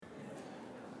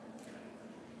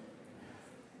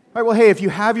All right, well, hey, if you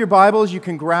have your Bibles, you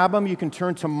can grab them. You can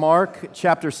turn to Mark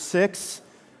chapter 6.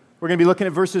 We're going to be looking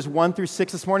at verses 1 through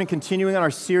 6 this morning, continuing on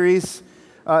our series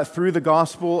through the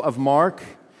Gospel of Mark.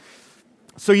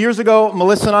 So years ago,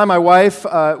 Melissa and I, my wife,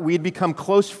 we'd become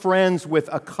close friends with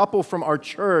a couple from our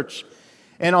church.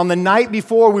 And on the night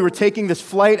before we were taking this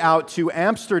flight out to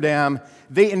Amsterdam,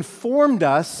 they informed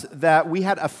us that we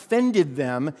had offended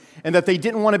them and that they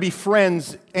didn't want to be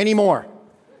friends anymore.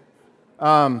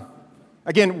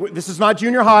 Again, this is not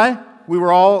junior high. We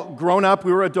were all grown up.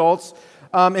 We were adults.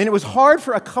 And it was hard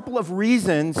for a couple of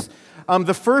reasons.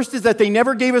 The first is that they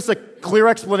never gave us a clear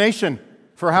explanation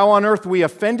for how on earth we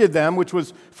offended them, which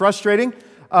was frustrating.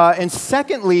 And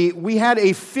secondly, we had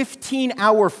a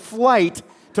 15-hour flight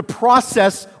to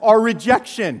process our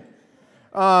rejection.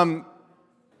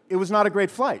 It was not a great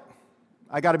flight.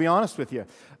 I got to be honest with you.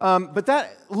 But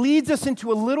that leads us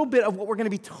into a little bit of what we're going to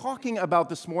be talking about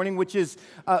this morning, which is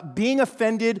being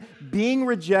offended, being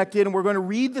rejected. And we're going to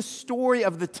read the story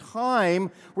of the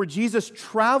time where Jesus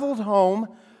traveled home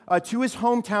to his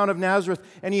hometown of Nazareth,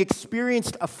 and he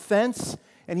experienced offense,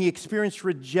 and he experienced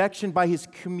rejection by his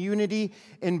community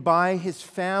and by his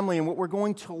family. And what we're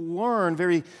going to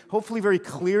learn hopefully very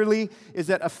clearly is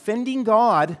that offending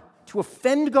God, to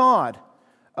offend God,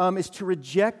 is to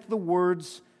reject the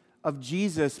words of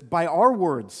Jesus by our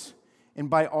words and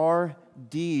by our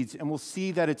deeds. And we'll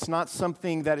see that it's not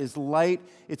something that is light,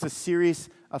 it's a serious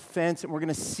offense. And we're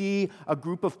going to see a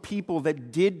group of people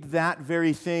that did that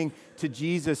very thing to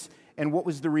Jesus and what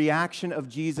was the reaction of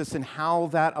Jesus and how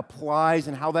that applies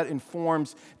and how that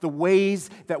informs the ways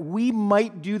that we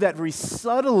might do that very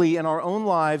subtly in our own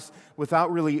lives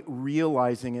without really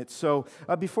realizing it. So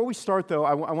before we start, though,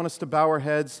 I want us to bow our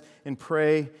heads and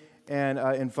pray and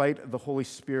invite the Holy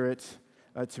Spirit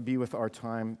to be with our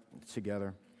time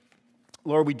together.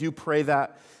 Lord, we pray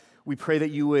that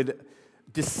you would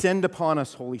descend upon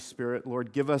us, Holy Spirit.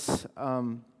 Lord, give us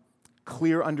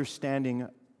clear understanding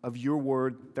of your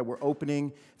word that we're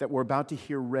opening, that we're about to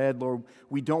hear read. Lord,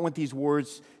 we don't want these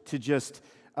words to just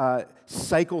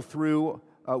cycle through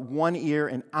one ear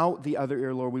and out the other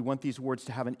ear, Lord. We want these words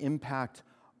to have an impact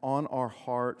on our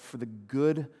heart for the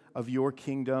good of your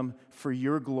kingdom, for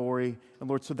your glory, and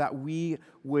Lord, so that we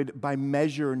would by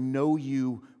measure know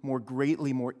you more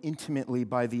greatly, more intimately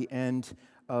by the end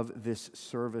of this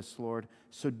service, Lord.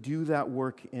 So do that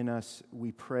work in us,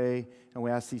 we pray, and we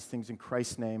ask these things in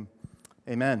Christ's name.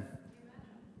 Amen.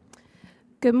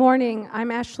 Good morning.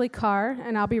 I'm Ashley Carr,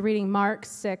 and I'll be reading Mark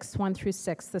 6, 1 through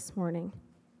 6 this morning.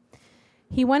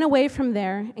 He went away from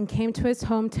there and came to his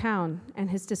hometown,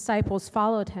 and his disciples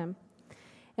followed him.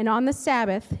 And on the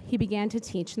Sabbath, he began to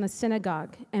teach in the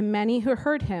synagogue, and many who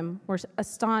heard him were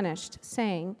astonished,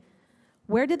 saying,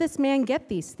 "Where did this man get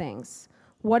these things?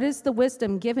 What is the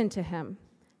wisdom given to him?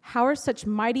 How are such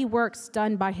mighty works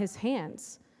done by his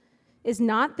hands? Is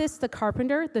not this the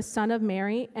carpenter, the son of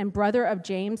Mary, and brother of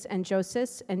James and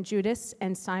Joseph and Judas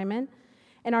and Simon?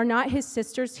 And are not his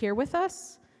sisters here with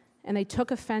us?" And they took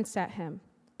offense at him.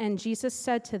 And Jesus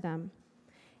said to them,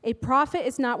 "A prophet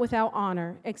is not without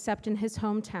honor except in his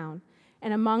hometown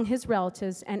and among his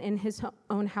relatives and in his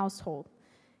own household."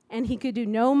 And he could do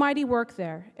no mighty work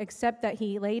there except that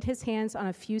he laid his hands on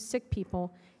a few sick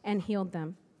people and healed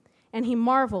them. And he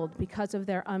marveled because of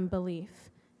their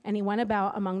unbelief. And he went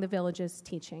about among the villages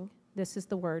teaching. This is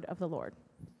the word of the Lord.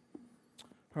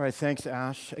 All right, thanks,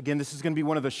 Ash. Again, this is going to be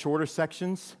one of the shorter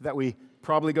sections that we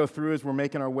probably go through as we're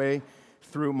making our way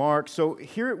through Mark. So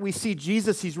here we see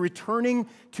Jesus, he's returning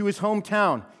to his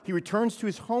hometown. He returns to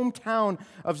his hometown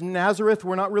of Nazareth.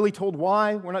 We're not really told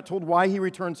why. We're not told why he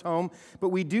returns home. But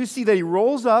we do see that he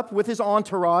rolls up with his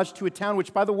entourage to a town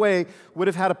which, by the way, would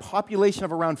have had a population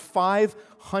of around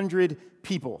 500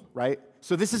 people, right?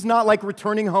 So this is not like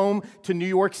returning home to New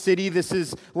York City. This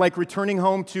is like returning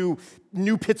home to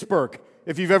New Pittsburgh.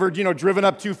 If you've ever, driven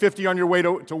up 250 on your way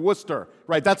to Worcester,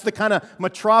 right? That's the kind of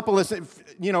metropolis, accept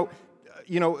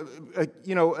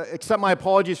my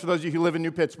apologies for those of you who live in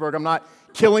New Pittsburgh. I'm not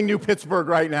killing New Pittsburgh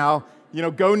right now.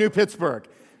 Go New Pittsburgh.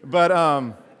 But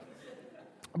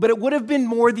it would have been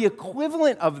more the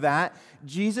equivalent of that,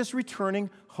 Jesus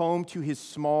returning home to his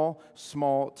small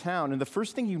town. And the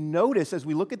first thing you notice as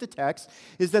we look at the text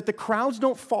is that the crowds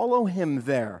don't follow him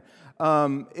there.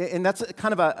 And that's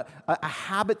kind of a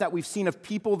habit that we've seen of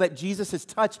people that Jesus has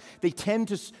touched. They tend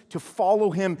to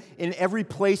follow him in every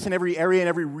place, in every area, in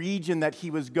every region that he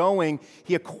was going.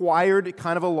 He acquired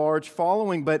kind of a large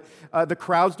following, but the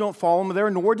crowds don't follow him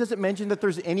there, nor does it mention that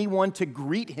there's anyone to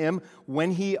greet him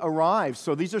when he arrives.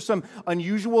 So these are some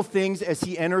unusual things as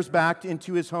he enters back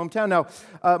into his hometown. Now,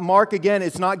 Mark, again,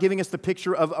 is not giving us the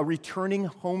picture of a returning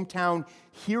hometown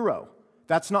hero.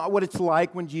 That's not what it's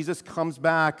like when Jesus comes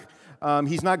back.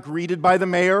 He's not greeted by the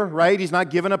mayor, right? He's not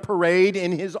given a parade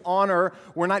in his honor.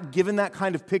 We're not given that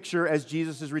kind of picture as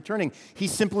Jesus is returning. He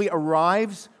simply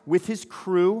arrives with his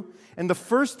crew, and the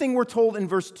first thing we're told in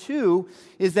verse 2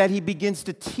 is that he begins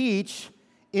to teach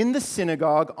in the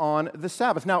synagogue on the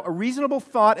Sabbath. Now, a reasonable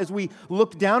thought as we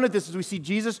look down at this, as we see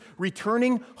Jesus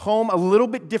returning home a little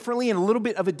bit differently, in a little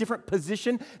bit of a different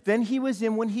position than he was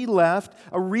in when he left,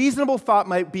 a reasonable thought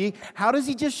might be, how does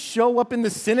he just show up in the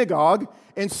synagogue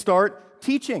and start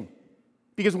teaching?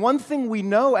 Because one thing we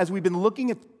know as we've been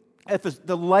looking at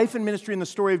the life and ministry and the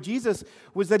story of Jesus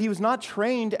was that he was not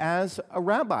trained as a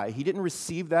rabbi. He didn't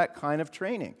receive that kind of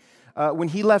training. When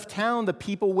he left town, the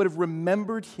people would have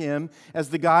remembered him as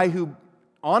the guy who,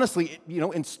 honestly,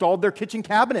 installed their kitchen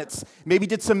cabinets, maybe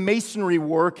did some masonry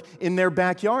work in their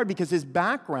backyard because his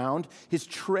background, his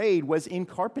trade was in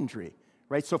carpentry,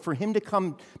 right? So for him to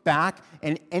come back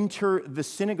and enter the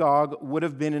synagogue would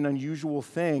have been an unusual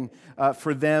thing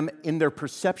for them in their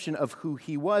perception of who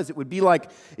he was. It would be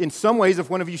like, in some ways, if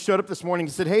one of you showed up this morning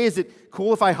and said, hey, is it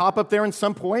cool if I hop up there in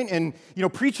some point and,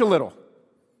 preach a little?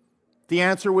 The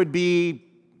answer would be,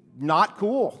 not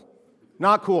cool.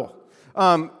 Not cool.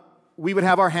 We would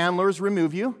have our handlers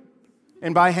remove you.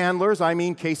 And by handlers, I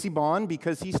mean Casey Bond,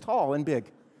 because he's tall and big.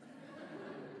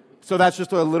 So that's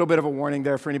just a little bit of a warning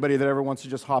there for anybody that ever wants to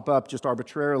just hop up just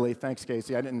arbitrarily. Thanks,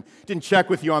 Casey. I didn't check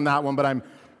with you on that one, but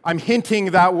I'm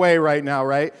hinting that way right now,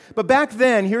 right? But back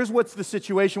then, here's what the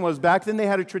situation was. Back then, they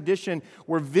had a tradition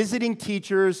where visiting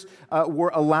teachers were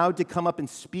allowed to come up and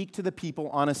speak to the people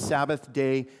on a Sabbath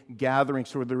day gathering.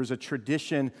 So there was a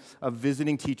tradition of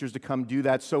visiting teachers to come do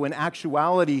that. So in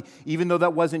actuality, even though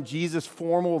that wasn't Jesus'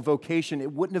 formal vocation,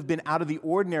 it wouldn't have been out of the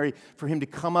ordinary for him to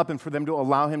come up and for them to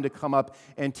allow him to come up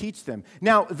and teach them.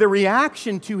 Now, the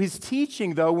reaction to his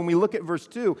teaching, though, when we look at verse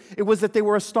 2, it was that they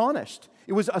were astonished.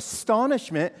 It was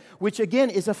astonishment, which again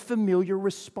is a familiar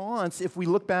response. If we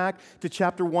look back to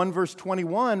chapter 1, verse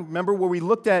 21, remember where we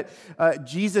looked at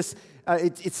Jesus,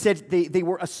 it said they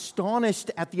were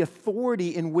astonished at the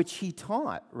authority in which he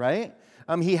taught, right?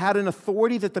 He had an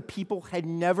authority that the people had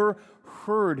never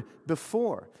heard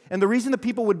before. And the reason the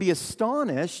people would be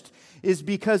astonished is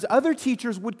because other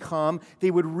teachers would come,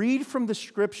 they would read from the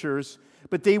scriptures,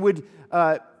 but they would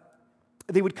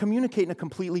communicate in a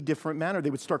completely different manner. They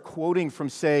would start quoting from,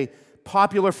 say,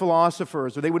 popular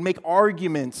philosophers, or they would make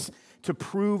arguments to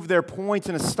prove their points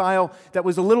in a style that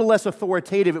was a little less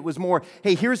authoritative. It was more,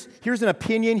 hey, here's an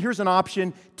opinion, here's an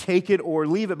option, take it or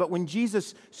leave it. But when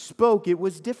Jesus spoke, it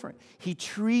was different. He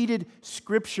treated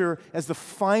Scripture as the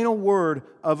final word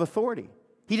of authority.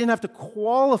 He didn't have to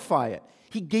qualify it.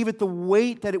 He gave it the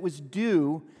weight that it was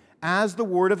due as the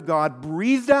Word of God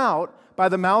breathed out by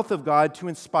the mouth of God to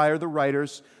inspire the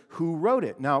writers who wrote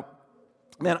it. Now,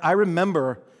 man, I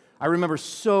remember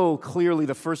so clearly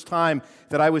the first time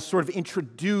that I was sort of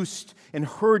introduced and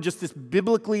heard just this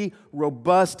biblically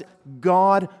robust,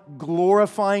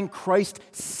 God-glorifying,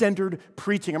 Christ-centered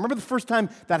preaching. I remember the first time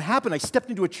that happened. I stepped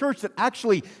into a church that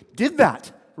actually did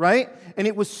that, right? And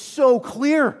it was so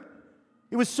clear.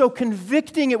 It was so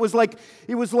convicting. It was like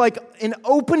an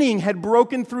opening had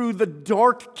broken through the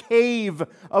dark cave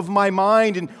of my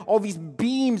mind, and all these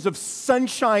beams of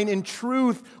sunshine and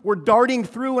truth were darting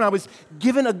through, and I was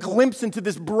given a glimpse into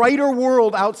this brighter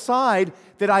world outside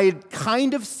that I had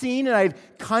kind of seen and I had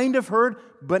kind of heard,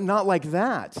 but not like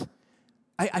that.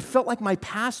 I felt like my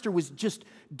pastor was just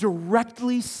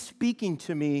directly speaking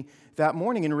to me that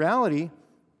morning. In reality,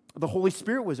 the Holy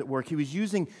Spirit was at work. He was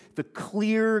using the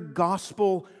clear,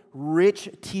 gospel-rich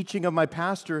teaching of my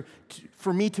pastor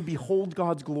for me to behold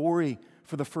God's glory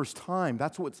for the first time.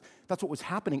 That's what was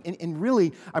happening. And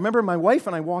really, I remember my wife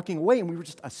and I walking away, and we were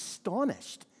just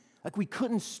astonished. Like we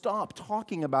couldn't stop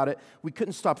talking about it. We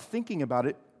couldn't stop thinking about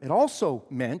it. It also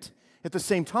meant, at the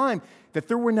same time, that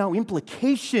there were now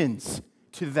implications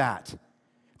to that.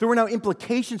 There were now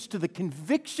implications to the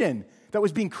conviction that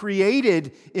was being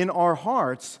created in our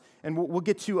hearts, and we'll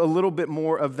get to a little bit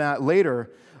more of that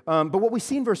later. But what we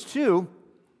see in verse 2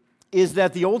 is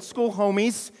that the old school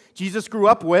homies Jesus grew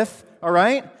up with, all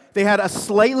right, they had a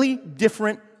slightly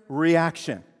different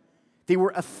reaction. They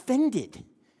were offended,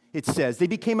 it says. They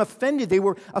became offended. They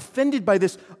were offended by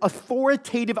this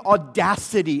authoritative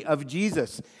audacity of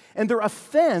Jesus. And their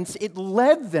offense, it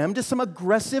led them to some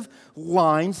aggressive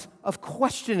lines of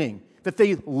questioning that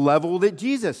they leveled at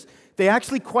Jesus. They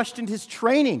actually questioned his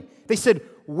training. They said,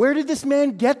 where did this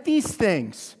man get these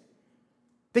things?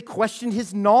 They questioned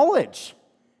his knowledge.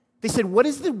 They said, what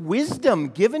is the wisdom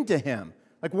given to him?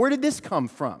 Like, where did this come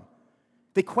from?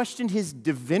 They questioned his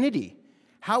divinity.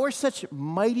 How are such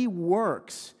mighty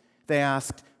works, they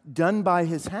asked, done by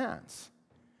his hands.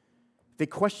 They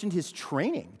questioned his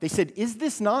training. They said, is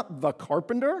this not the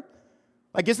carpenter?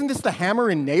 Like, isn't this the hammer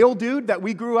and nail dude that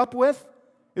we grew up with?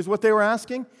 Is what they were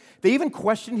asking. They even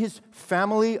questioned his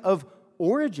family of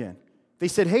origin. They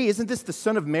said, hey, isn't this the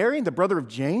son of Mary and the brother of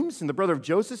James and the brother of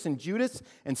Joseph and Judas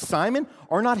and Simon?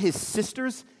 Are not his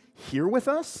sisters here with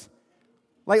us?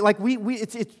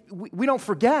 We don't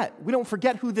forget. We don't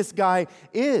forget who this guy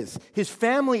is. His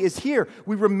family is here.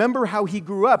 We remember how he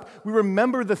grew up. We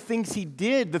remember the things he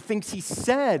did, the things he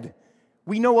said.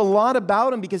 We know a lot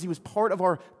about him because he was part of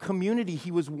our community.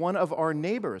 He was one of our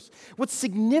neighbors. What's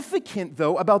significant,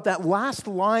 though, about that last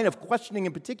line of questioning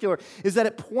in particular is that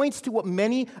it points to what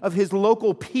many of his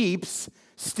local peeps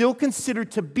still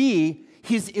considered to be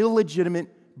his illegitimate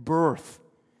birth.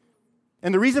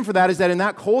 And the reason for that is that in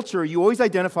that culture, you always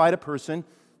identified a person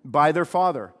by their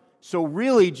father. So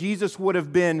really, Jesus would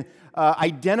have been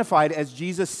identified as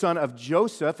Jesus, son of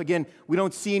Joseph. Again, we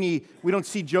don't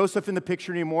see Joseph in the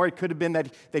picture anymore. It could have been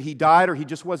that he died or he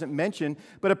just wasn't mentioned.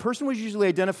 But a person was usually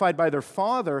identified by their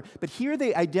father. But here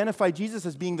they identify Jesus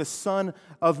as being the son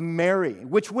of Mary,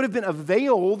 which would have been a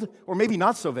veiled, or maybe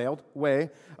not so veiled, way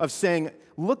of saying,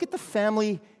 look at the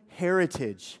family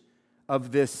heritage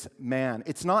of this man.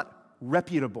 It's not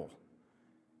reputable.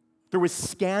 There was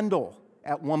scandal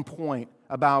at one point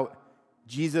about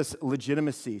Jesus'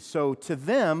 legitimacy. So to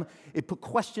them, it put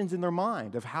questions in their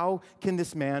mind of how can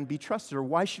this man be trusted, or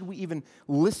why should we even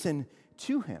listen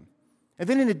to him? And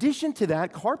then in addition to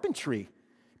that, carpentry.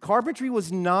 Carpentry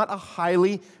was not a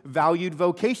highly valued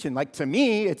vocation. Like, to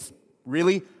me, it's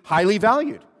really highly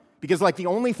valued. Because the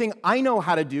only thing I know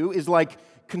how to do is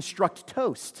construct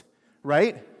toast,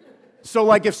 right?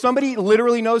 So if somebody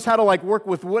literally knows how to work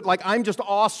with wood, I'm just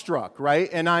awestruck, right?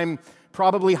 And I'm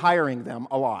probably hiring them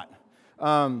a lot.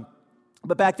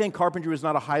 But back then, carpentry was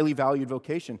not a highly valued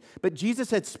vocation. But Jesus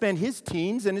had spent his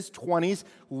teens and his 20s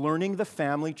learning the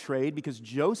family trade because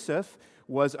Joseph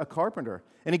was a carpenter.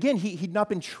 And again, he'd not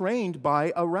been trained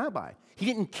by a rabbi. He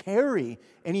didn't carry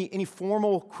any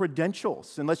formal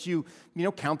credentials, unless you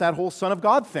count that whole Son of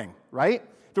God thing, right?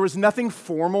 There was nothing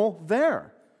formal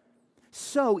there.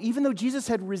 So even though Jesus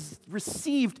had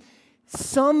received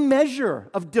some measure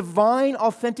of divine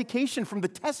authentication from the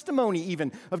testimony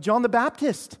even of John the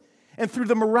Baptist, and through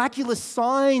the miraculous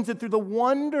signs and through the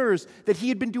wonders that he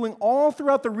had been doing all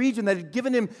throughout the region that had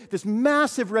given him this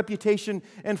massive reputation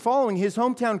and following, his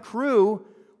hometown crew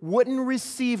wouldn't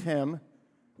receive him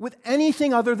with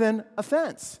anything other than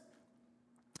offense.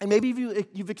 And maybe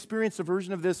you've experienced a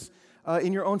version of this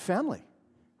in your own family,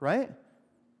 right?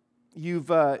 You've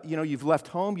left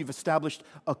home, you've established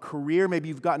a career, maybe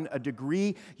you've gotten a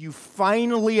degree, you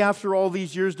finally, after all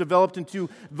these years, developed into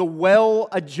the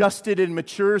well-adjusted and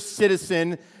mature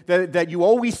citizen that you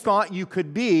always thought you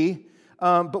could be,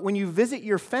 but when you visit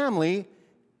your family,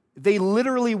 they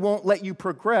literally won't let you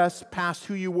progress past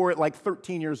who you were at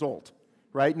 13 years old,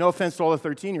 right? No offense to all the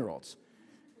 13-year-olds.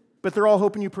 But they're all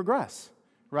hoping you progress,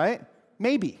 right?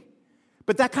 Maybe.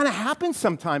 But that kind of happens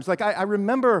sometimes. I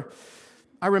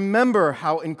remember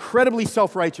how incredibly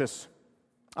self-righteous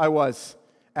I was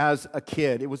as a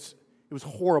kid. It was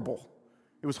horrible.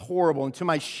 It was horrible. And to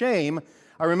my shame,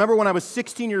 I remember when I was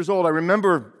 16 years old, I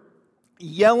remember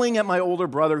yelling at my older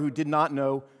brother who did not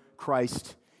know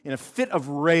Christ in a fit of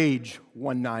rage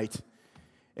one night.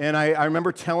 And I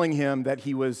remember telling him that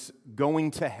he was going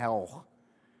to hell.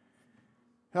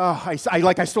 Oh, I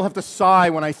still have to sigh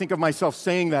when I think of myself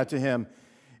saying that to him.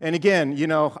 And again,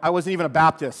 I wasn't even a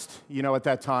Baptist, at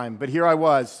that time. But here I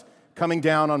was, coming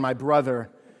down on my brother.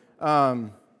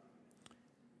 Man,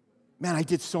 I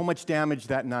did so much damage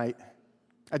that night.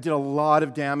 I did a lot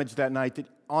of damage that night that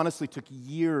honestly took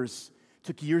years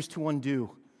to undo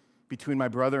between my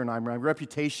brother and I. My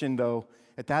reputation, though,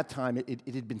 at that time,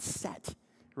 it had been set,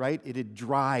 right? It had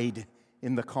dried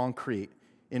in the concrete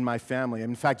in my family.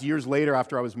 In fact, years later,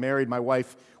 after I was married, my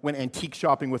wife went antique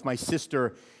shopping with my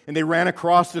sister, and they ran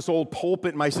across this old pulpit,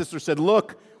 and my sister said,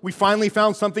 "Look, we finally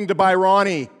found something to buy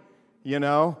Ronnie,"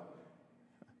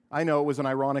 I know it was an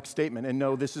ironic statement, and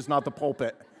no, this is not the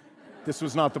pulpit. This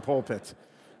was not the pulpit.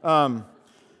 But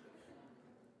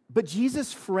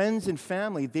Jesus' friends and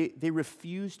family, they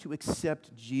refused to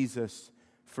accept Jesus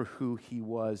for who he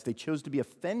was. They chose to be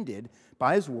offended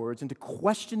by his words and to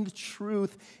question the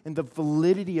truth and the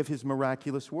validity of his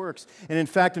miraculous works. And in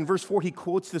fact, in verse 4, he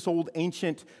quotes this old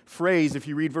ancient phrase, if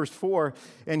you read verse 4,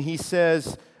 and he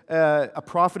says, a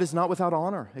prophet is not without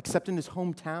honor, except in his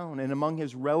hometown and among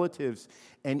his relatives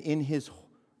and in his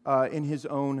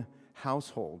own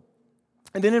household.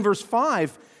 And then in verse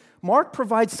 5, Mark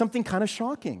provides something kind of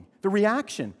shocking, the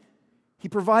reaction. He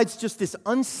provides just this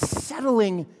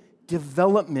unsettling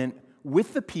development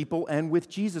with the people and with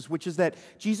Jesus, which is that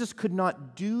Jesus could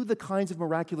not do the kinds of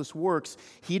miraculous works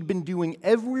he'd been doing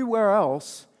everywhere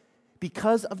else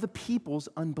because of the people's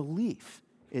unbelief,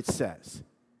 it says.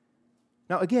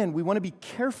 Now, again, we want to be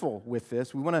careful with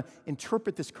this. We want to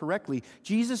interpret this correctly.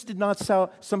 Jesus did not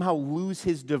somehow lose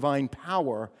his divine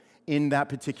power in that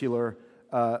particular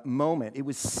moment. It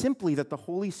was simply that the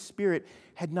Holy Spirit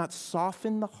had not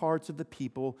softened the hearts of the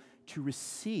people to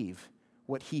receive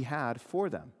what he had for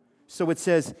them. So it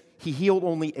says he healed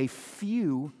only a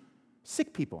few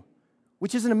sick people,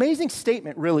 which is an amazing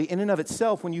statement, really, in and of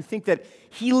itself, when you think that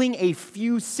healing a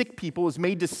few sick people is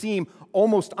made to seem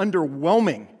almost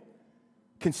underwhelming,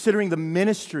 considering the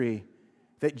ministry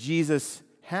that Jesus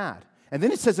had. And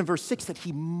then it says in verse 6 that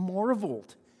he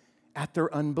marveled at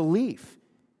their unbelief.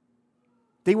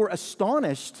 They were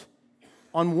astonished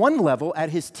on one level at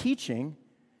his teaching,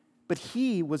 but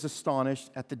he was astonished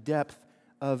at the depth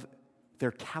of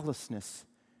their callousness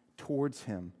towards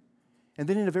him. And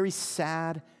then in a very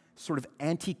sad, sort of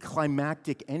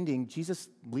anticlimactic ending, Jesus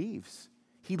leaves.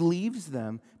 He leaves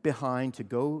them behind to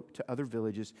go to other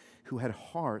villages who had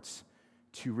hearts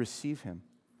to receive him.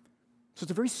 So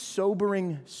it's a very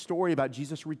sobering story about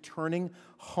Jesus returning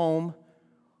home,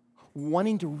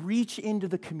 wanting to reach into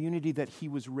the community that he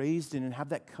was raised in and have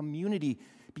that community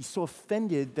be so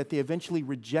offended that they eventually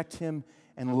reject him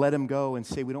and let him go and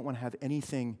say, we don't want to have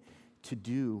anything to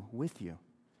do with you.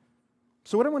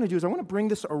 So what I want to do is I want to bring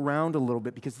this around a little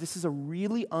bit because this is a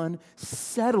really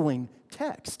unsettling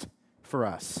text for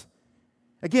us.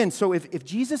 Again, so if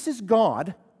Jesus is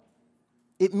God,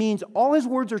 it means all his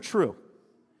words are true.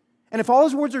 And if all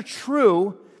his words are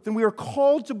true, then we are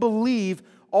called to believe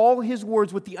all his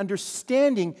words with the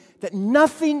understanding that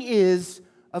nothing is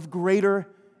of greater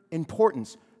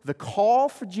importance. The call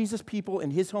for Jesus' people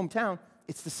in his hometown,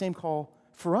 it's the same call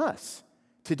for us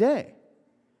today.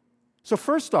 So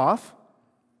first off,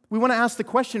 we want to ask the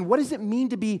question, what does it mean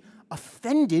to be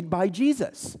offended by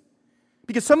Jesus?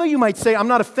 Because some of you might say, I'm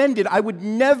not offended. I would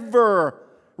never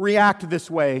react this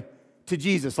way to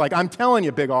Jesus. Like, I'm telling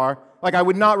you, Big R, like I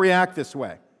would not react this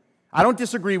way. I don't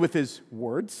disagree with his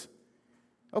words.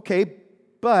 Okay,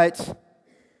 but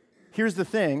here's the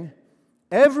thing.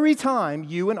 Every time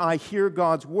you and I hear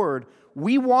God's word,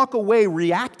 we walk away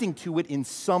reacting to it in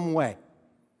some way.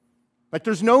 Like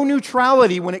there's no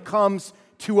neutrality when it comes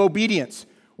to obedience.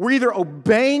 We're either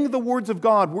obeying the words of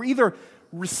God, we're either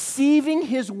receiving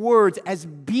his words as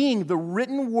being the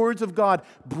written words of God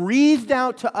breathed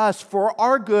out to us for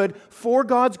our good, for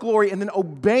God's glory, and then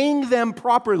obeying them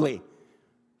properly,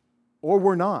 or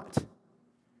we're not.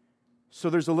 So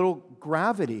there's a little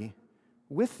gravity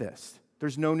with this.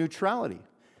 There's no neutrality.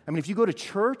 I mean, if you go to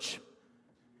church,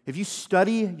 if you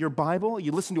study your Bible,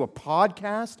 you listen to a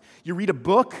podcast, you read a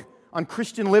book on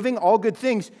Christian living, all good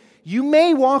things, you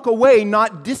may walk away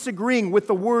not disagreeing with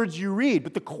the words you read.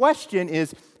 But the question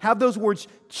is, have those words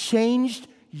changed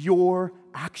your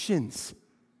actions?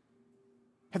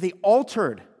 Have they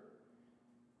altered?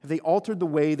 Have they altered the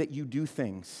way that you do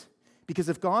things? Because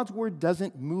if God's word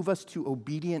doesn't move us to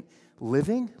obedient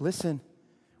living, listen,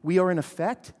 we are in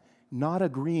effect not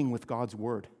agreeing with God's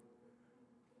word.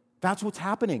 That's what's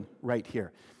happening right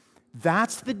here.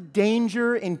 That's the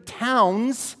danger in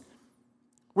towns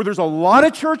where there's a lot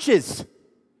of churches,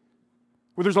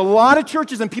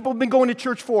 and people have been going to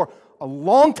church for a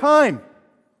long time,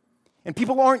 and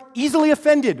people aren't easily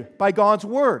offended by God's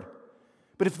word.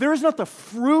 But if there is not the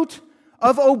fruit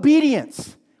of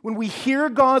obedience, when we hear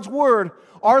God's word,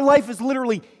 our life is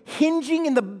literally hinging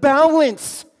in the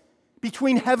balance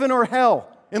between heaven or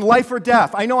hell and life or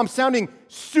death. I know I'm sounding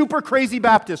super crazy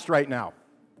Baptist right now,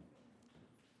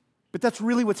 but that's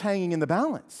really what's hanging in the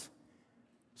balance.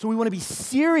 So we want to be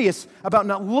serious about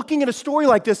not looking at a story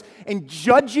like this and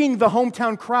judging the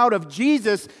hometown crowd of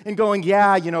Jesus and going,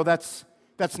 yeah, you know, that's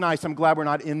nice. I'm glad we're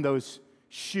not in those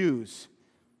shoes.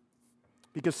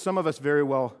 Because some of us very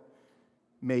well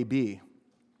may be.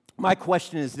 My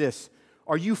question is this: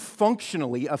 are you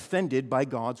functionally offended by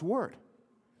God's word?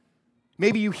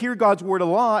 Maybe you hear God's word a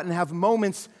lot and have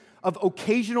moments of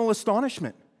occasional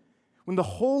astonishment when the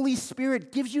Holy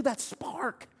Spirit gives you that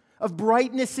spark of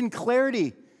brightness and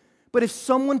clarity. But if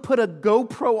someone put a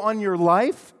GoPro on your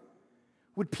life,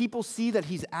 would people see that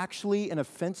he's actually an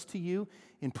offense to you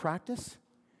in practice?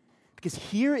 Because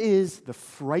here is the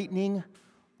frightening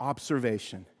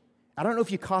observation. I don't know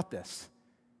if you caught this.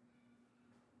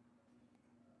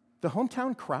 The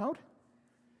hometown crowd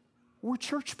were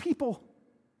church people.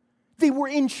 They were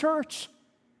in church.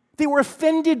 They were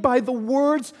offended by the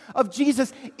words of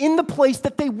Jesus in the place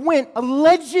that they went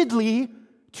allegedly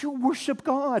to worship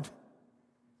God.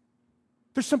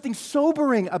 There's something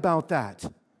sobering about that.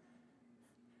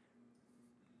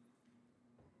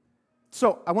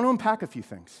 So I want to unpack a few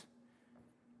things.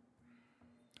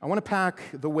 I want to pack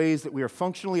the ways that we are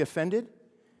functionally offended.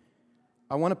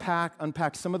 I want to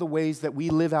unpack some of the ways that we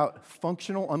live out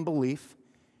functional unbelief.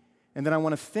 And then I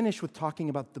want to finish with talking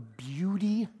about the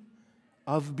beauty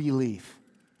of belief.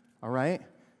 All right?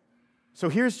 So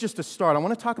here's just a start. I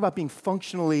want to talk about being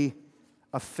functionally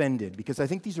offended, because I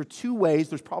think these are two ways,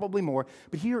 there's probably more,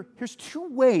 but here's two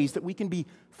ways that we can be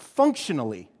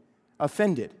functionally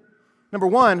offended. Number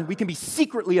one, we can be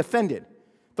secretly offended.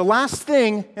 The last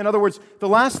thing, in other words, the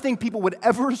last thing people would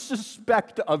ever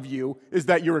suspect of you is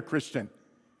that you're a Christian.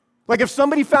 Like if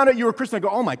somebody found out you were a Christian, I'd go,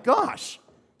 oh my gosh,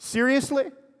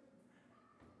 seriously?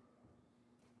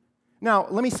 Now,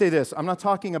 let me say this. I'm not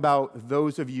talking about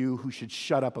those of you who should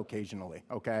shut up occasionally,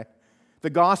 okay? The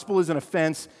gospel is an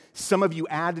offense. Some of you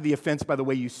add to the offense by the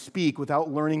way you speak without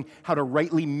learning how to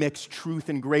rightly mix truth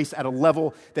and grace at a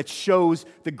level that shows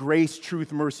the grace,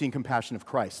 truth, mercy, and compassion of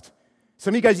Christ.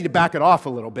 Some of you guys need to back it off a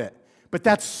little bit. But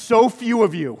that's so few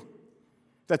of you.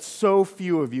 That's so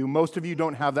few of you. Most of you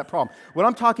don't have that problem. What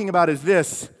I'm talking about is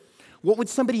this. What would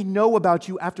somebody know about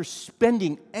you after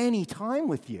spending any time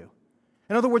with you?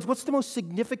 In other words, what's the most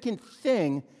significant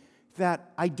thing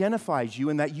that identifies you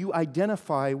and that you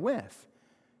identify with?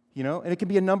 You know, and it can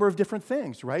be a number of different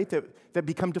things, right, that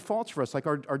become defaults for us, like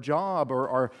our job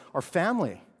or our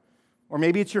family. Or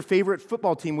maybe it's your favorite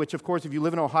football team, which, of course, if you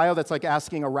live in Ohio, that's like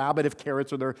asking a rabbit if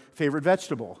carrots are their favorite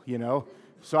vegetable, you know?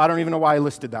 So I don't even know why I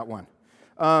listed that one.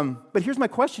 But here's my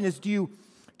question is, do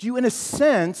you, in a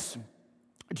sense,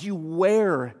 do you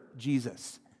wear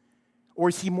Jesus? Or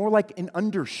is he more like an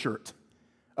undershirt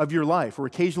of your life? Or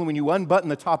occasionally when you unbutton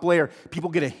the top layer, people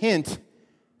get a hint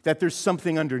that there's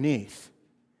something underneath.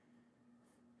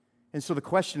 And so the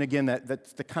question, again,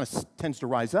 that kind of tends to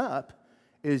rise up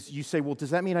is you say, well, does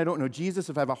that mean I don't know Jesus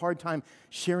if I have a hard time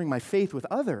sharing my faith with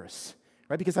others?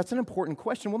 Right? Because that's an important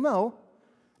question. Well,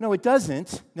 no, it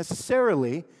doesn't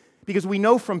necessarily, because we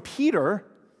know from Peter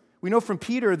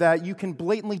that you can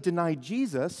blatantly deny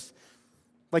Jesus,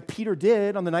 like Peter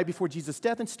did on the night before Jesus'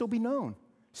 death, and still be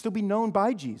known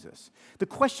by Jesus. The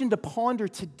question to ponder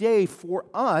today for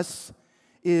us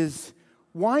is,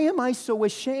 why am I so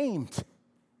ashamed?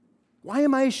 Why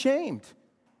am I ashamed?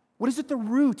 What is at the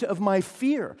root of my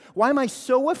fear? Why am I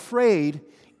so afraid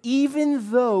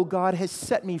even though God has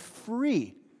set me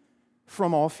free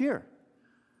from all fear?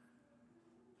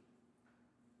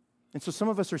 And so some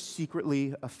of us are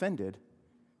secretly offended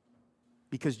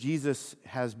because Jesus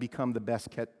has become the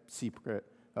best kept secret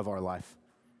of our life.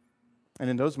 And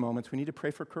in those moments, we need to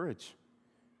pray for courage.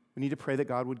 We need to pray that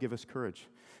God would give us courage.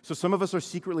 So some of us are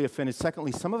secretly offended.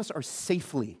 Secondly, some of us are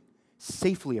safely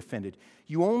offended.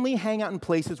 You only hang out in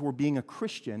places where being a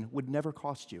Christian would never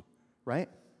cost you, right?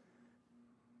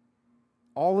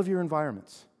 All of your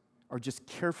environments are just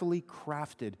carefully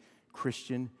crafted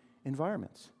Christian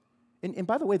environments. And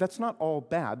by the way, that's not all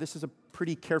bad. This is a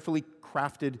pretty carefully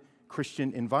crafted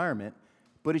Christian environment,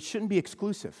 but it shouldn't be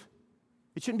exclusive.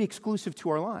 It shouldn't be exclusive to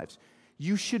our lives.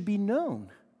 You should be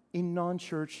known in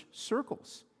non-church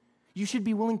circles. You should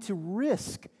be willing to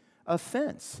risk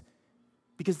offense,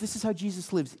 because this is how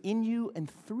Jesus lives in you and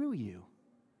through you.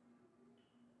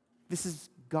 This is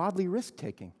godly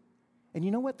risk-taking. And you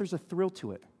know what? There's a thrill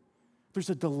to it. There's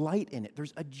a delight in it.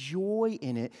 There's a joy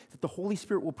in it that the Holy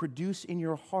Spirit will produce in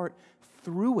your heart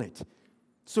through it.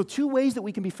 So 2 ways that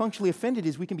we can be functionally offended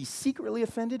is we can be secretly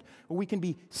offended or we can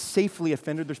be safely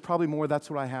offended. There's probably more. That's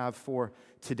what I have for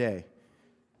today.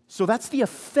 So that's the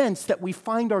offense that we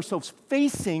find ourselves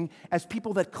facing as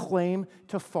people that claim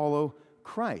to follow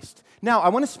Christ. Now, I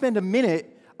want to spend a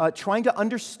minute trying to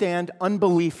understand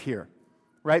unbelief here,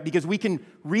 right? Because we can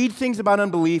read things about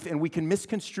unbelief and we can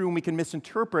misconstrue and we can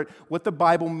misinterpret what the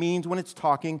Bible means when it's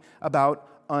talking about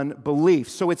unbelief.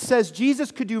 So it says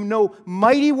Jesus could do no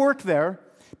mighty work there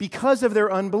because of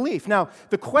their unbelief. Now,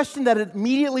 the question that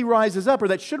immediately rises up, or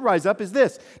that should rise up, is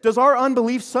this: does our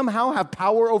unbelief somehow have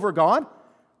power over God?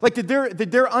 Like, did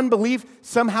their unbelief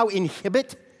somehow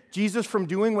inhibit Jesus from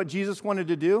doing what Jesus wanted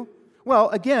to do? Well,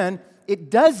 again,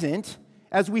 it doesn't,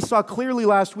 as we saw clearly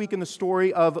last week in the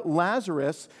story of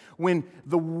Lazarus, when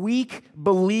the weak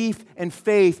belief and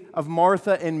faith of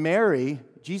Martha and Mary,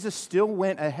 Jesus still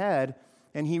went ahead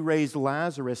and he raised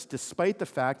Lazarus despite the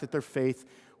fact that their faith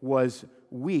was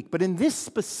weak. But in this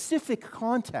specific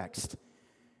context,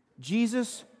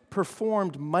 Jesus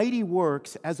performed mighty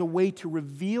works as a way to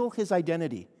reveal his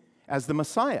identity as the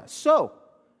Messiah. So,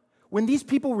 when these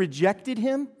people rejected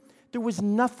him, there was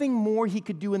nothing more he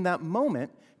could do in that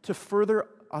moment to further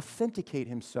authenticate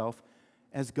himself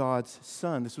as God's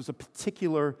son. This was a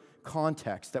particular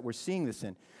context that we're seeing this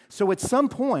in. So at some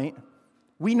point,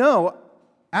 we know,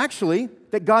 actually,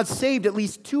 that God saved at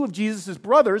least two of Jesus'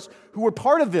 brothers who were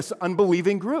part of this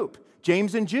unbelieving group,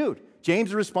 James and Jude. James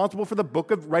is responsible for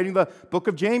writing the book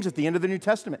of James at the end of the New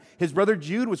Testament. His brother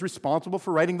Jude was responsible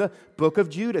for writing the book of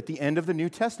Jude at the end of the New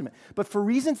Testament. But for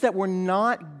reasons that were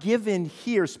not given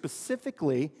here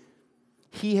specifically,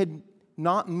 he had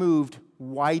not moved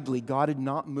widely. God had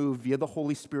not moved via the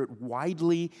Holy Spirit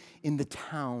widely in the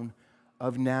town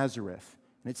of Nazareth.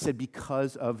 And it said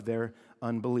because of their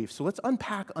unbelief. So let's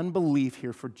unpack unbelief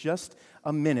here for just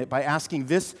a minute by asking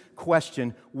this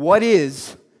question: what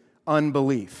is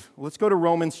unbelief? Let's go to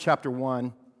Romans chapter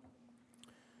 1.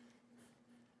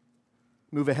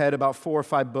 Move ahead about 4 or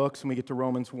 5 books and we get to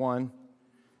Romans 1.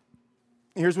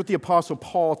 Here's what the Apostle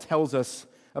Paul tells us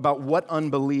about what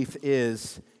unbelief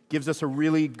is. Gives us a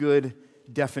really good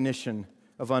definition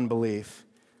of unbelief.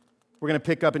 We're going to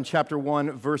pick up in chapter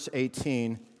 1, verse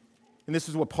 18. And this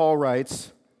is what Paul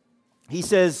writes. He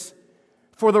says,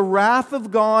 "For the wrath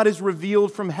of God is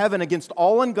revealed from heaven against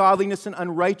all ungodliness and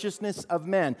unrighteousness of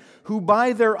men, who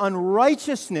by their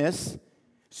unrighteousness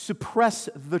suppress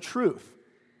the truth.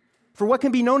 For what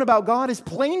can be known about God is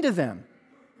plain to them,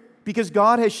 because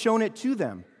God has shown it to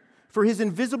them. For his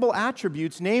invisible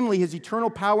attributes, namely his eternal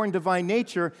power and divine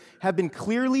nature, have been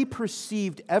clearly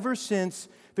perceived ever since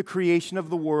the creation of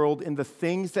the world in the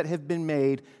things that have been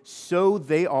made, so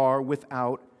they are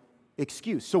without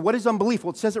excuse." So what is unbelief?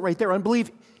 Well, it says it right there.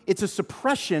 Unbelief, it's a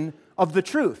suppression of the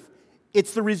truth.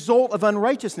 It's the result of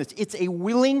unrighteousness. It's a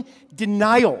willing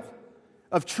denial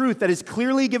of truth that is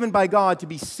clearly given by God to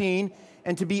be seen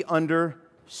and to be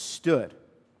understood.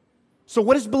 So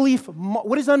what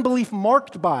is unbelief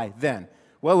marked by then?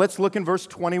 Well, let's look in verse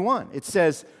 21. It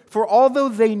says, "For although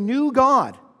they knew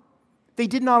God, they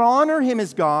did not honor him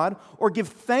as God or give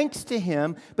thanks to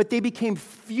him, but they became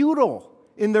futile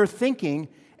in their thinking,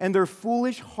 and their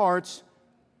foolish hearts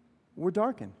were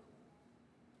darkened."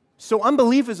 So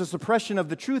unbelief is a suppression of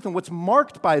the truth, and what's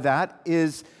marked by that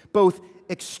is both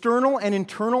external and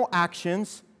internal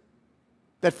actions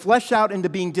that flesh out into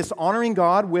being dishonoring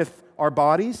God with our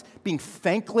bodies, being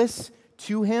thankless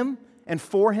to him and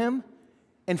for him,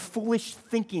 and foolish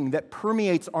thinking that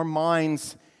permeates our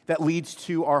minds, that leads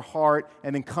to our heart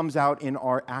and then comes out in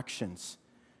our actions.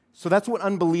 So that's what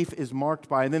unbelief is marked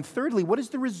by. And then thirdly, what is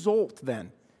the result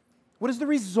then? What is the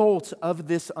result of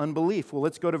this unbelief? Well,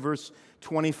 let's go to verse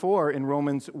 24 in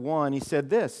Romans 1. He said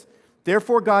this,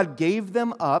 "Therefore God gave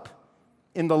them up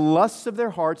in the lusts of their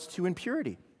hearts to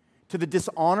impurity, to the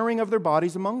dishonoring of their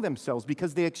bodies among themselves,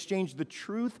 because they exchanged the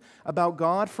truth about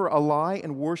God for a lie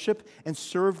and worship and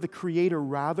served the creature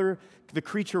rather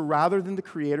than the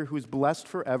Creator, who is blessed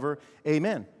forever.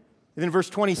 Amen." And then verse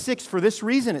 26, "For this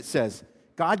reason," it says,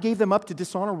 "God gave them up to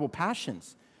dishonorable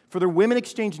passions. For their women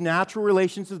exchanged natural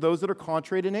relations with those that are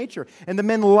contrary to nature. And the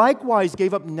men likewise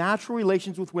gave up natural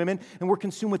relations with women and were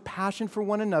consumed with passion for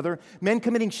one another, men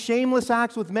committing shameless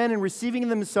acts with men and receiving in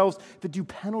themselves the due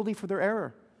penalty for their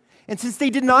error. And since they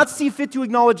did not see fit to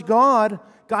acknowledge God,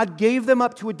 God gave them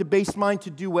up to a debased mind to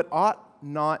do what ought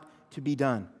not to be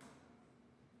done."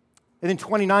 And then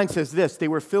 29 says this, "They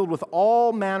were filled with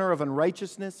all manner of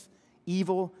unrighteousness,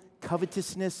 evil,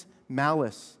 covetousness,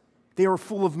 malice. They are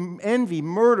full of envy,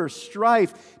 murder,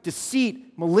 strife,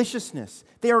 deceit, maliciousness.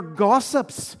 They are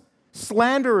gossips,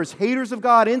 slanderers, haters of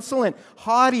God, insolent,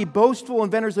 haughty, boastful,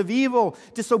 inventors of evil,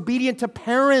 disobedient to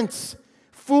parents,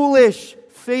 foolish,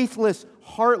 faithless,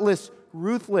 heartless,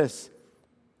 ruthless.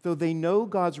 Though they know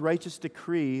God's righteous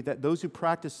decree that those who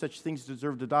practice such things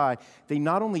deserve to die, they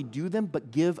not only do them,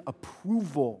 but give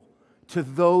approval to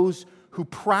those who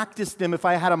practice them." If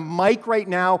I had a mic right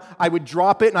now, I would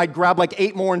drop it and I'd grab like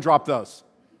 8 more and drop those.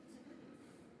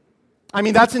 I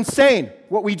mean, that's insane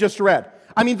what we just read.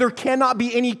 I mean, there cannot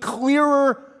be any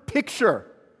clearer picture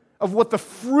of what the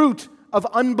fruit of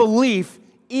unbelief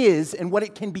is and what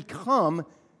it can become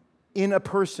in a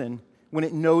person when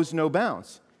it knows no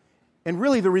bounds. And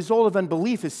really, the result of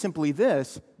unbelief is simply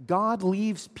this: God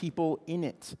leaves people in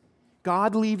it.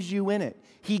 God leaves you in it.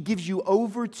 He gives you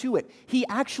over to it. He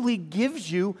actually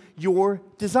gives you your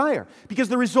desire. Because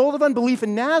the result of unbelief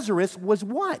in Nazareth was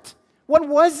what? What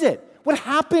was it? What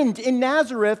happened in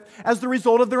Nazareth as the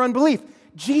result of their unbelief?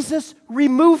 Jesus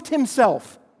removed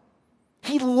himself.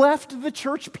 He left the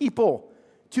church people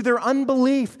to their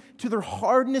unbelief, to their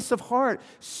hardness of heart,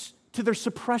 to their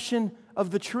suppression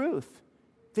of the truth.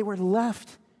 They were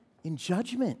left in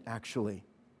judgment, actually.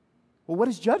 Well, what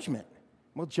is judgment?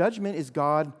 Well, judgment is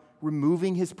God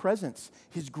removing his presence,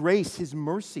 his grace, his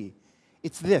mercy.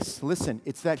 It's this, listen,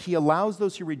 it's that he allows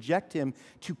those who reject him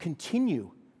to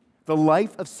continue the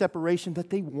life of separation that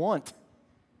they want,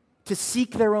 to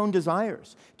seek their own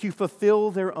desires, to fulfill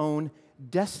their own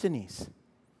destinies.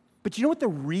 But you know what the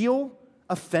real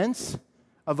offense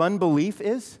of unbelief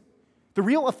is? The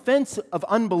real offense of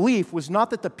unbelief was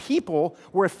not that the people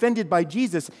were offended by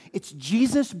Jesus, it's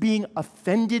Jesus being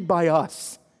offended by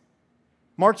us.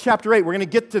 Mark chapter 8, we're going to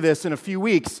get to this in a few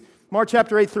weeks. Mark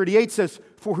chapter 8:38 says,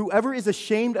 "For whoever is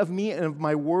ashamed of me and of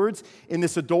my words in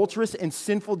this adulterous and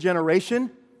sinful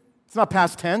generation," it's not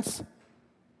past tense,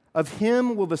 "of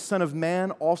him will the Son of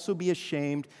Man also be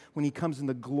ashamed when he comes in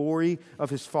the glory of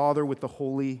his Father with the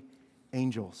holy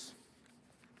angels."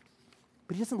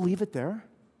 But he doesn't leave it there.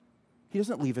 He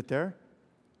doesn't leave it there.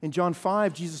 In John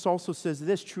 5, Jesus also says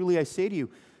this, "Truly I say to you,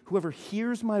 whoever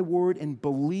hears my word and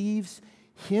believes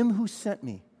him who sent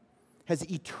me has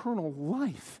eternal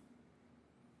life.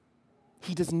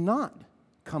 He does not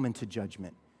come into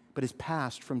judgment, but is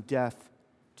passed from death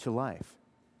to life."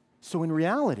 So in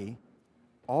reality,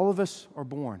 all of us are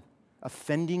born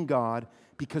offending God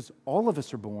because all of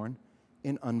us are born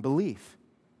in unbelief.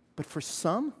 But for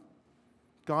some,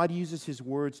 God uses his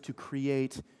words to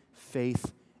create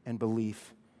faith and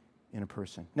belief in a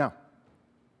person. Now,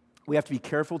 we have to be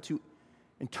careful to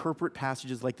interpret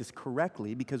passages like this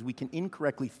correctly because we can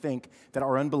incorrectly think that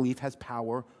our unbelief has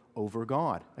power over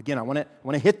God. Again, I want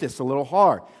to hit this a little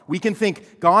hard. We can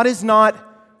think God has not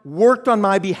worked on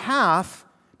my behalf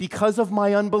because of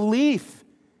my unbelief.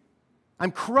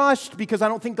 I'm crushed because I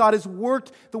don't think God has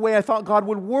worked the way I thought God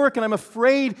would work, and I'm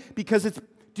afraid because it's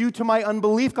due to my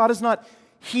unbelief. God has not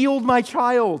healed my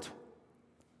child.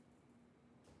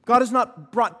 God has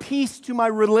not brought peace to my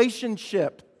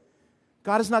relationship.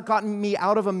 God has not gotten me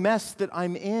out of a mess that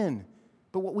I'm in.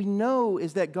 But what we know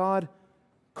is that God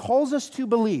calls us to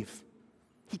believe.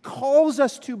 He calls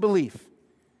us to believe.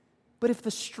 But if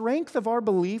the strength of our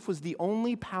belief was the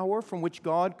only power from which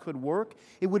God could work,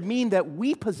 it would mean that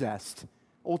we possessed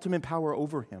ultimate power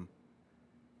over him.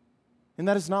 And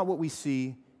that is not what we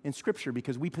see in Scripture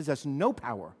because we possess no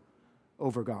power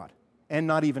over God, and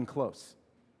not even close.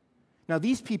 Now,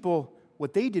 these people,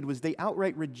 what they did was they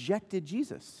outright rejected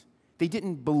Jesus. They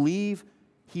didn't believe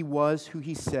he was who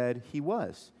he said he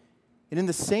was. And in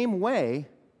the same way,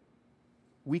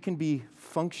 we can be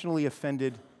functionally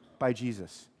offended by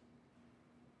Jesus.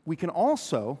 We can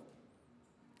also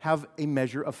have a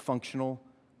measure of functional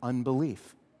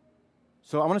unbelief.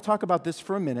 So I want to talk about this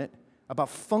for a minute, about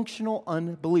functional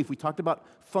unbelief. We talked about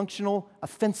functional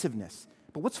offensiveness.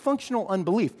 But what's functional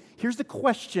unbelief? Here's the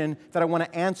question that I want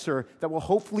to answer that will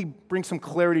hopefully bring some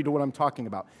clarity to what I'm talking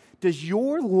about. Does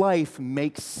your life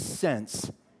make sense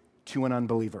to an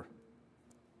unbeliever?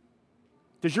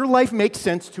 Does your life make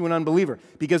sense to an unbeliever?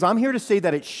 Because I'm here to say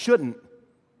that it shouldn't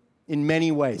in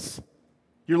many ways.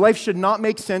 Your life should not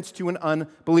make sense to an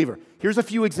unbeliever. Here's a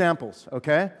few examples,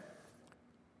 okay?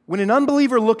 When an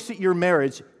unbeliever looks at your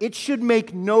marriage, it should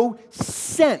make no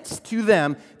sense to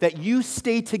them that you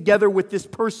stay together with this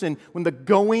person when the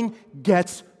going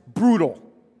gets brutal.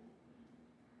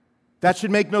 That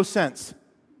should make no sense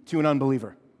to an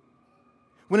unbeliever.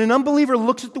 When an unbeliever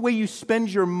looks at the way you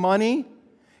spend your money,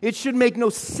 it should make no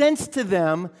sense to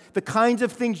them the kinds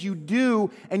of things you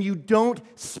do and you don't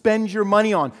spend your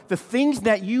money on. The things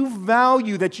that you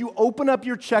value, that you open up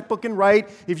your checkbook and write,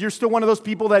 if you're still one of those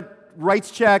people that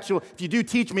writes checks, if you do,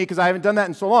 teach me because I haven't done that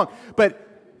in so long. But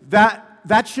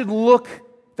that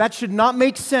should not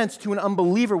make sense to an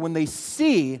unbeliever when they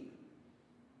see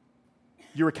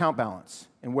your account balance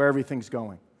and where everything's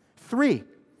going. 3,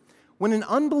 when an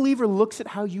unbeliever looks at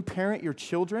how you parent your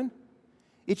children,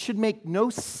 it should make no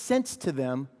sense to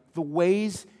them the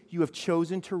ways you have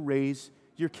chosen to raise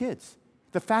your kids.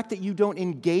 The fact that you don't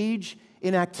engage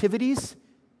in activities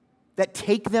that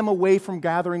take them away from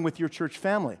gathering with your church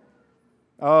family.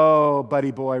 Oh,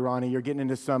 buddy boy, Ronnie, you're getting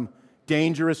into some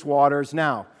dangerous waters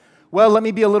now. Well, let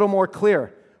me be a little more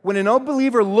clear. When an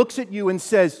unbeliever looks at you and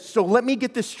says, so let me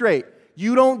get this straight,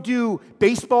 you don't do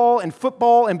baseball and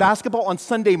football and basketball on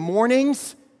Sunday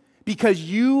mornings because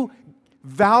you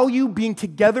value being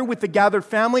together with the gathered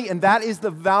family, and that is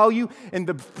the value and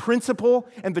the principle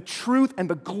and the truth and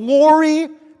the glory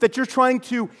that you're trying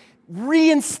to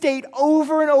reinstate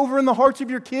over and over in the hearts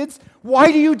of your kids.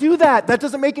 Why do you do that? That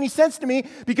doesn't make any sense to me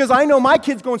because I know my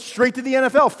kid's going straight to the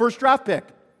NFL, first draft pick.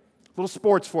 Little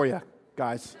sports for you,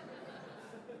 guys.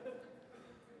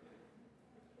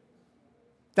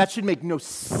 That should make no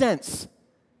sense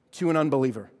to an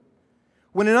unbeliever.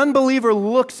 When an unbeliever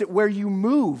looks at where you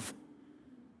move,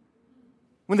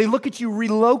 When they look at you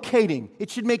relocating, it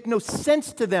should make no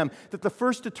sense to them that the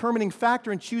first determining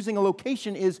factor in choosing a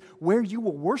location is where you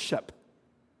will worship.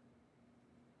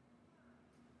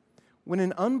 When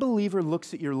an unbeliever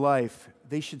looks at your life,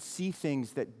 they should see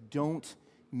things that don't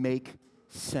make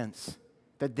sense,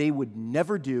 that they would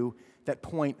never do, that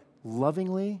point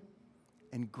lovingly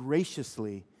and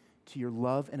graciously to your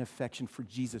love and affection for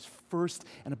Jesus first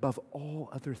and above all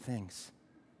other things.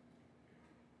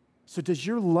 So does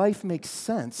your life make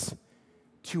sense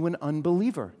to an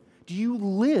unbeliever? Do you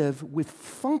live with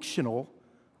functional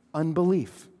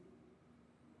unbelief?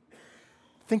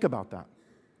 Think about that.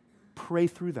 Pray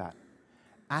through that.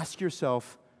 Ask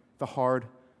yourself the hard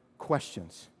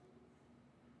questions.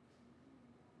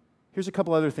 Here's a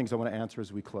couple other things I want to answer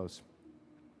as we close,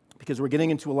 because we're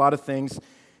getting into a lot of things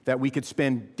that we could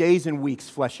spend days and weeks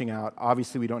fleshing out.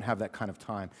 Obviously, we don't have that kind of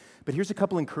time. But here's a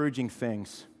couple encouraging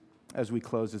things as we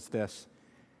close. It's this.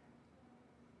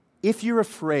 If you're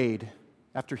afraid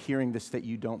after hearing this that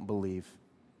you don't believe,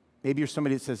 maybe you're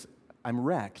somebody that says, I'm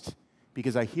wrecked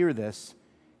because I hear this,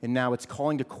 and now it's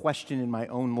calling to question in my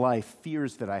own life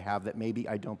fears that I have that maybe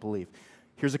I don't believe.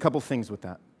 Here's a couple things with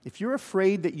that. If you're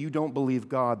afraid that you don't believe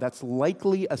God, that's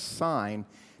likely a sign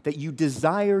that you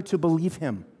desire to believe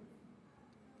Him.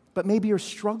 But maybe you're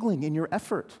struggling in your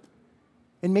effort.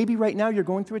 And maybe right now you're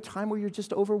going through a time where you're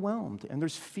just overwhelmed and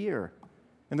there's fear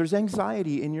and there's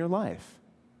anxiety in your life.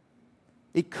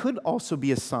 It could also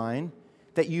be a sign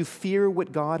that you fear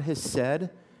what God has said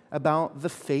about the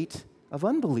fate of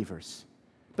unbelievers.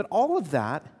 But all of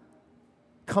that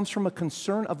comes from a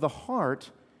concern of the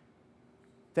heart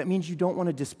that means you don't want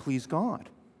to displease God.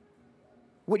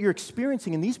 What you're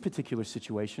experiencing in these particular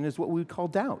situations is what we would call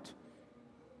doubt.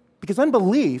 Because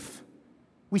unbelief,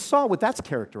 we saw what that's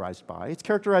characterized by. It's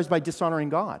characterized by dishonoring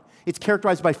God. It's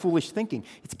characterized by foolish thinking.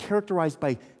 It's characterized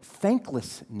by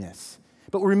thanklessness.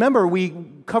 But remember, we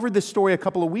covered this story a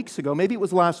couple of weeks ago. Maybe it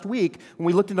was last week when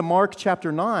we looked into Mark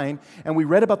chapter 9 and we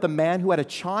read about the man who had a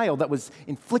child that was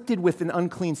inflicted with an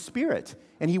unclean spirit.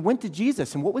 And he went to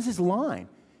Jesus, and what was his line?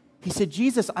 He said,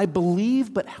 Jesus, I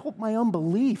believe, but help my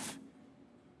unbelief.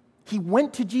 He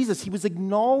went to Jesus. He was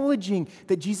acknowledging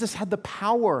that Jesus had the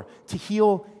power to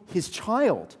heal his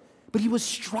child. But he was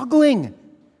struggling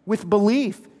with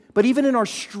belief. But even in our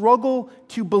struggle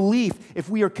to belief, if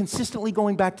we are consistently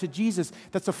going back to Jesus,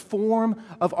 that's a form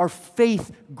of our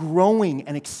faith growing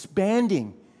and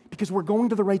expanding because we're going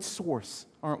to the right source,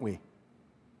 aren't we?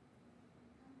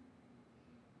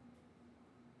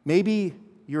 Maybe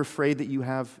you're afraid that you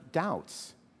have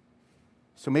doubts.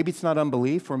 So maybe it's not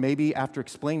unbelief, or maybe after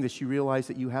explaining this, you realize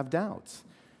that you have doubts.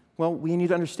 Well, we need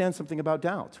to understand something about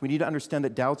doubts. We need to understand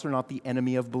that doubts are not the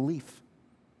enemy of belief.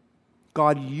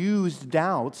 God used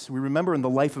doubts, we remember in the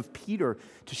life of Peter,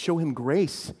 to show him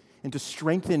grace and to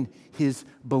strengthen his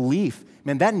belief.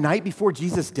 Man, that night before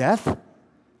Jesus' death,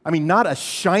 not a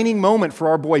shining moment for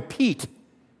our boy Pete.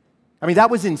 That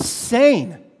was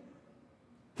insane.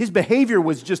 His behavior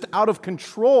was just out of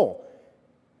control.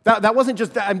 That wasn't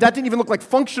just, that didn't even look like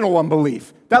functional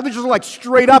unbelief. That was just like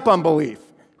straight up unbelief,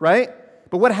 right?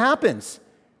 But what happens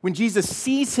when Jesus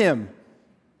sees him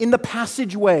in the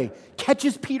passageway,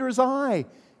 catches Peter's eye,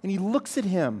 and he looks at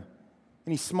him,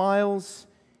 and he smiles.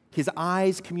 His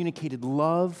eyes communicated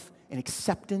love and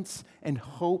acceptance and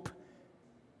hope.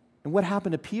 And what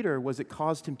happened to Peter was it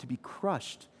caused him to be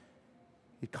crushed.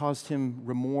 It caused him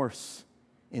remorse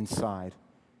inside.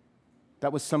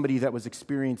 That was somebody that was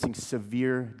experiencing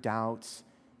severe doubts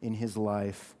in his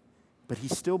life, but he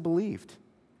still believed.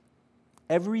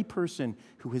 Every person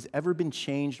who has ever been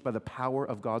changed by the power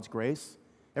of God's grace,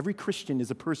 every Christian is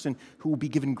a person who will be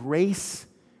given grace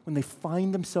when they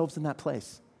find themselves in that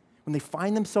place, when they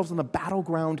find themselves on the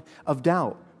battleground of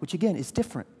doubt, which again is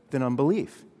different than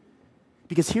unbelief.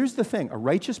 Because here's the thing, a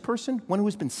righteous person, one who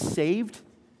has been saved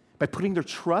by putting their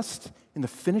trust in the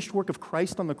finished work of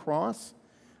Christ on the cross,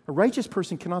 a righteous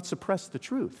person cannot suppress the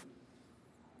truth.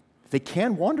 They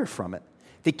can wander from it.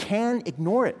 They can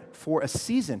ignore it for a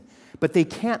season, but they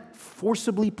can't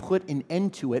forcibly put an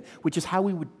end to it, which is how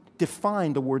we would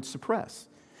define the word suppress.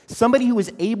 Somebody who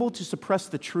is able to suppress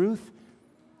the truth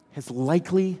has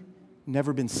likely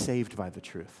never been saved by the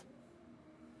truth.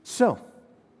 So,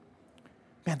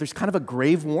 man, there's kind of a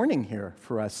grave warning here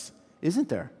for us, isn't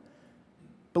there?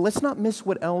 But let's not miss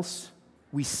what else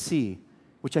we see,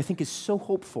 which I think is so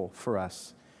hopeful for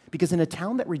us. Because in a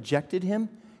town that rejected him,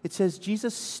 it says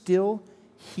Jesus still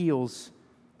heals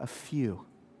a few.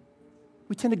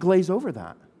 We tend to glaze over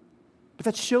that. But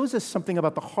that shows us something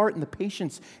about the heart and the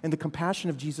patience and the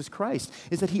compassion of Jesus Christ,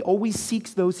 is that he always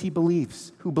seeks those who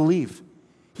believe.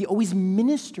 He always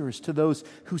ministers to those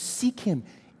who seek him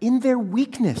in their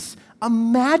weakness.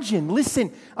 Imagine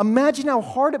how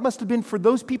hard it must have been for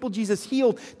those people Jesus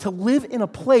healed to live in a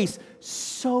place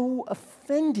so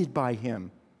offended by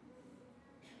him.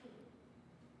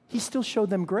 He still showed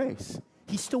them grace.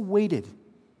 He still waited.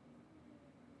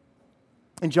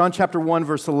 In John chapter 1,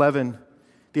 verse 11,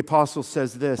 the apostle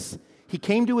says this, he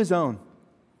came to his own,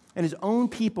 and his own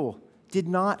people did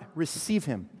not receive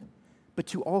him. But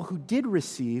to all who did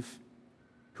receive,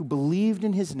 who believed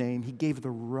in his name, he gave the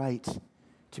right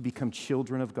to become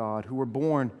children of God, who were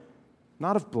born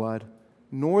not of blood,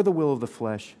 nor the will of the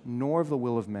flesh, nor of the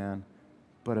will of man,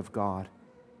 but of God.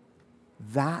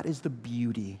 That is the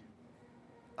beauty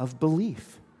of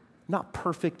belief. Not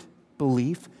perfect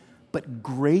belief, but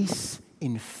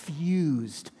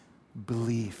grace-infused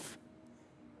belief.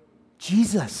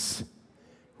 Jesus,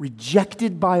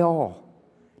 rejected by all,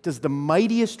 does the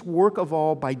mightiest work of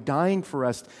all by dying for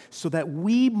us so that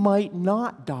we might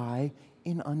not die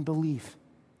in unbelief.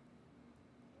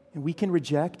 And we can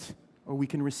reject or we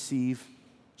can receive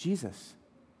Jesus.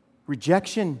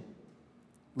 Rejection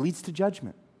leads to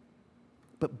judgment.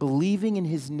 But believing in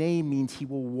his name means he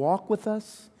will walk with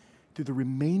us through the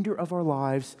remainder of our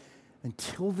lives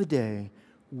until the day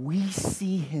we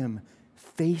see him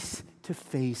face to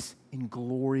face in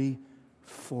glory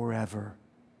forever.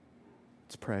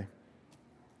 Let's pray.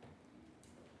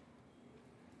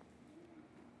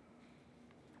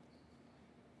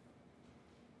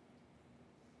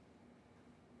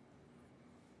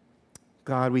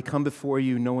 God, we come before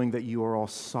you knowing that you are all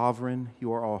sovereign,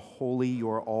 you are all holy, you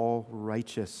are all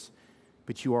righteous,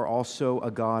 but you are also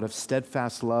a God of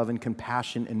steadfast love and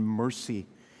compassion and mercy.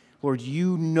 Lord,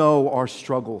 you know our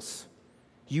struggles.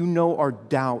 You know our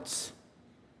doubts.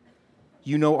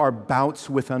 You know our bouts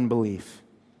with unbelief.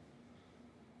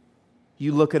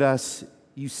 You look at us,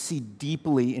 you see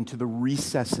deeply into the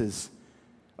recesses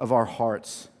of our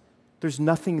hearts. There's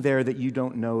nothing there that you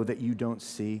don't know, that you don't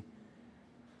see.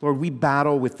 Lord, we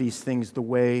battle with these things the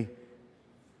way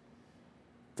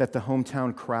that the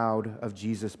hometown crowd of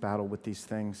Jesus battled with these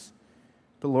things.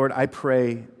 But Lord, I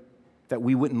pray that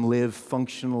we wouldn't live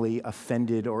functionally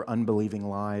offended or unbelieving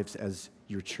lives as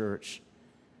your church.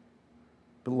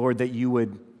 But Lord, that you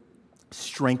would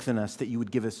strengthen us, that you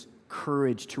would give us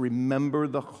courage to remember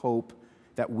the hope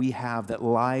that we have that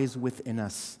lies within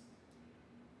us.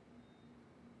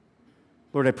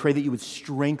 Lord, I pray that you would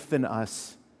strengthen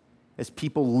us as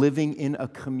people living in a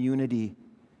community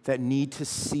that need to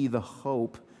see the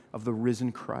hope of the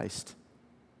risen Christ.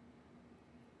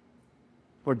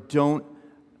 Lord, don't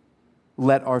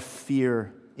let our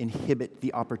fear inhibit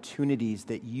the opportunities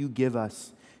that you give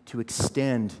us to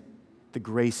extend the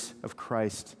grace of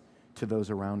Christ to those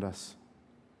around us.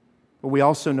 But we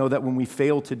also know that when we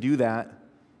fail to do that,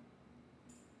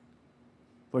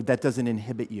 Lord, that doesn't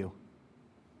inhibit you.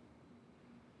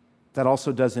 That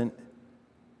also doesn't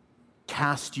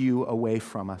cast you away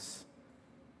from us.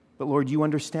 But Lord, you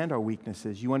understand our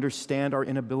weaknesses. You understand our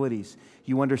inabilities.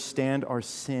 You understand our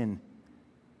sin.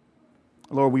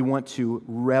 Lord, we want to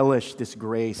relish this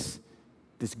grace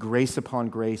upon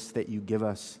grace that you give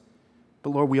us. But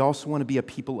Lord, we also want to be a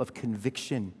people of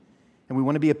conviction. And we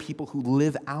want to be a people who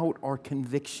live out our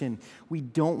conviction. We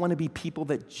don't want to be people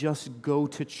that just go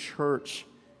to church.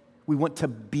 We want to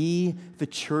be the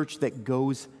church that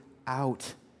goes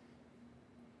out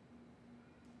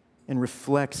and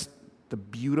reflects the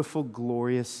beautiful,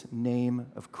 glorious name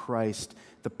of Christ,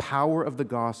 the power of the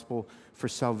gospel for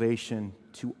salvation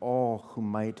to all who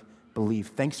might believe.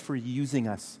 Thanks for using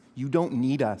us. You don't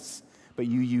need us, but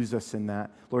you use us in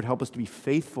that. Lord, help us to be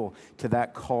faithful to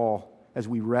that call as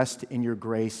we rest in your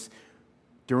grace.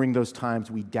 During those times,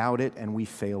 we doubt it and we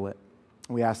fail it.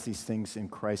 We ask these things in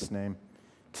Christ's name.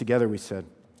 Together we said,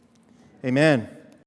 amen.